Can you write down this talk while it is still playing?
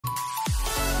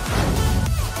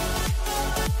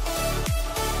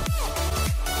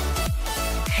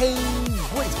Hey,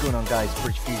 what is going on guys,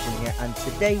 Bridge Fusion here, and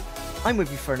today I'm with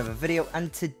you for another video,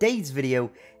 and today's video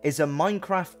is a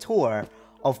Minecraft tour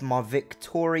of my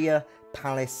Victoria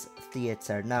Palace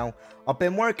Theatre. Now, I've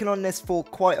been working on this for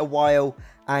quite a while,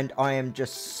 and I am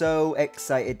just so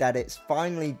excited that it's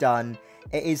finally done.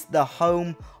 It is the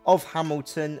home of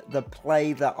Hamilton, the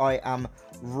play that I am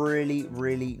really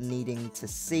needing to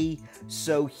see.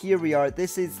 So here we are.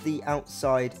 This is the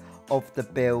outside of the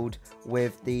build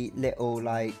with the little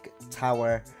like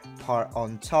tower part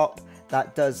on top.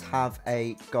 That does have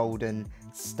a golden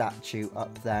statue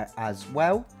up there as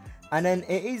well. And then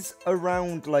it is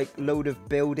around like load of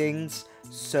buildings.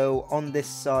 So on this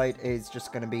side is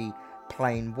just going to be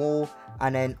plain wall,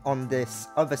 and then on this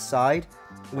other side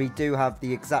we do have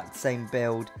the exact same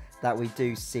build that we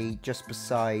do see just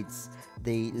besides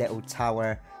the little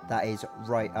tower that is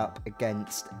right up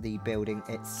against the building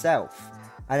itself.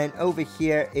 And then over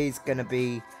here is going to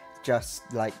be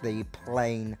just like the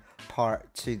plain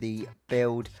part to the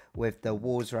build with the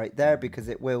walls right there, because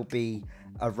it will be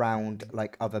around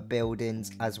like other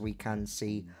buildings as we can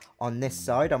see on this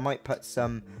side. I might put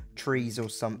some trees or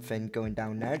something going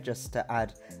down there just to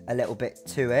add a little bit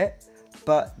to it.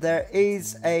 But there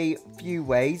is a few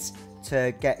ways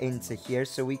to get into here,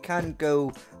 so we can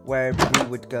go where we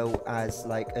would go as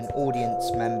like an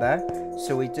audience member.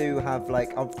 So we do have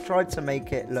like, I've tried to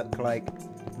make it look like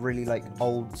really like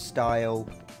old style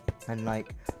and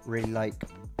like really like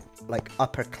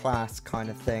upper class kind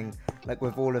of thing, like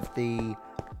with all of the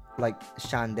like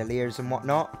chandeliers and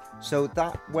whatnot. So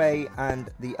that way and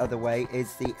the other way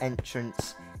is the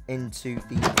entrance into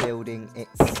the building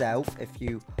itself if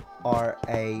you are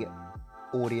a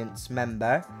audience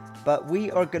member. But we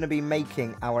are going to be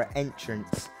making our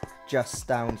entrance just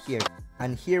down here,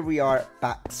 and here we are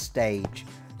backstage.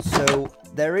 So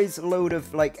there is a load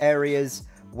of like areas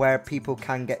where people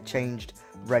can get changed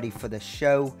ready for the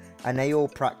show, and they all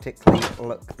practically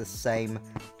look the same,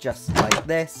 just like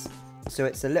this. So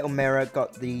it's a little mirror,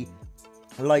 got the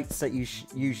lights that you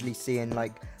usually see in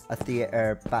like a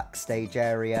theater backstage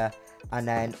area, and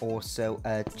then also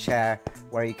a chair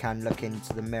where you can look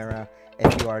into the mirror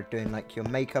if you are doing like your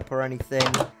makeup or anything.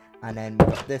 And then we've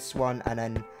got this one, and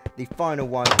then the final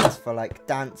one is for like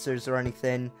dancers or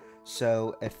anything.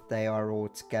 So if they are all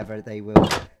together, they will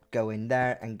go in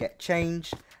there and get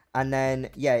changed. And then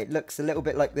yeah, it looks a little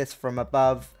bit like this from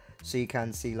above, so you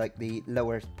can see like the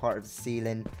lower part of the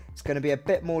ceiling. It's going to be a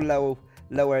bit more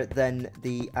lower than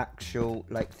the actual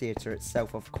like theater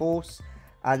itself, of course.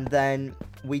 And then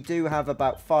we do have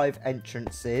about 5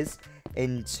 entrances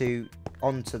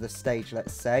onto the stage,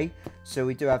 let's say. So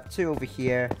we do have 2 over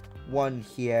here, 1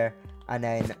 here, and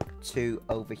then 2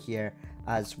 over here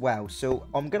as well. So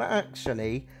I'm gonna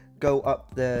actually go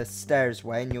up the stairs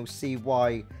way, and you'll see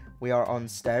why we are on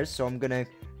stairs. So I'm gonna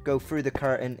go through the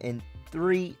curtain in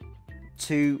 3,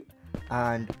 2,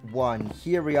 and 1.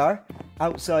 Here we are,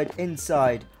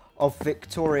 inside of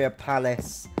Victoria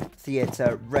Palace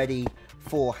Theatre, ready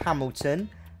for Hamilton.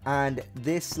 And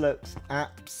this looks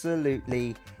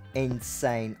absolutely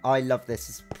insane. I love this.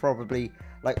 It's probably,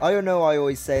 like, I don't know, I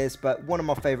always say this, but one of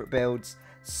my favorite builds.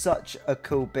 Such a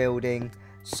cool building.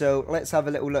 So let's have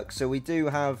a little look. So we do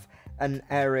have an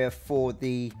area for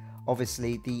the,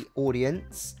 obviously, the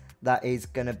audience that is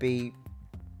going to be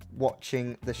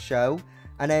watching the show.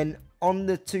 And then on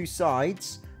the 2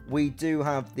 sides we do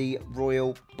have the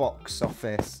royal box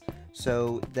office.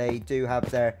 So they do have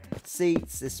their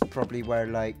seats. This is probably where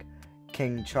like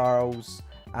King Charles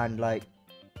and like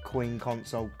Queen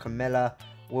Consort Camilla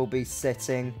will be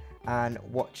sitting and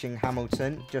watching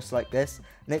Hamilton, just like this.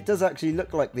 And it does actually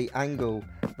look like the angle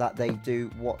that they do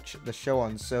watch the show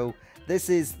on. So this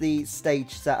is the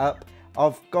stage setup.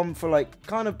 I've gone for like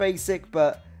kind of basic,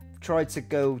 but tried to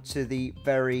go to the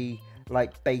very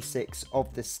like basics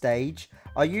of the stage.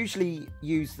 I usually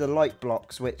use the light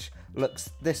blocks, which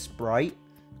looks this bright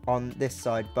on this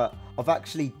side, but I've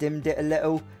actually dimmed it a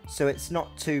little so it's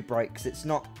not too bright, because it's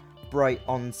not bright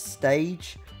on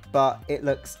stage, but it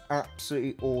looks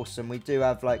absolutely awesome. We do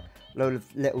have like a load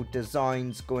of little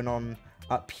designs going on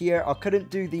up here. I couldn't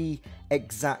do the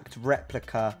exact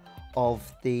replica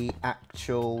of the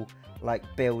actual like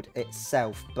build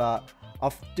itself, but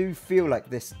I do feel like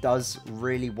this does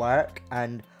really work,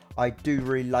 and I do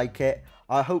really like it.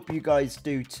 I hope you guys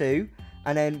do too.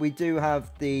 And then we do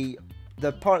have the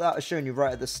part that I was showing you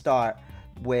right at the start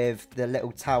with the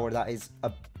little tower that is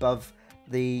above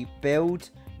the build.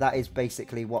 That is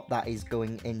basically what that is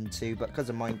going into, but because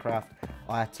of Minecraft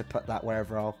I had to put that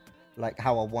wherever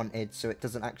how I wanted, so it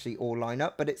doesn't actually all line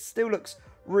up, but it still looks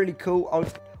really cool.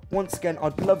 Once again,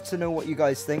 I'd love to know what you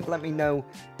guys think. Let me know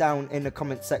down in the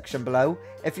comment section below.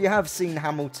 If you have seen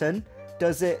Hamilton,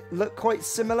 does it look quite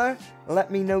similar?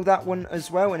 Let me know that one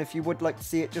as well. And if you would like to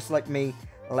see it just like me,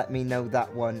 let me know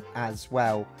that one as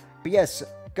well. But yes,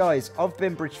 guys, I've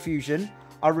been British Fusion.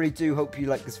 I really do hope you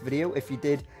liked this video. If you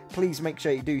did, please make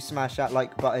sure you do smash that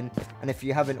like button. And if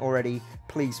you haven't already,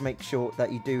 please make sure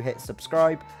that you do hit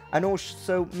subscribe. And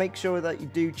also make sure that you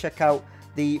do check out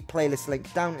the playlist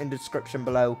link down in the description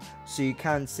below, so you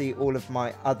can see all of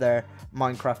my other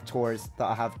Minecraft tours that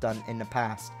I have done in the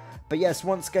past. But yes,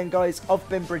 once again guys, I've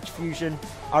been British Fusion.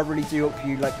 I really do hope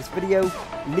you like this video.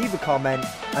 Leave a comment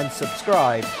and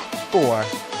subscribe for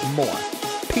more.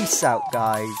 Peace out,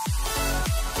 guys.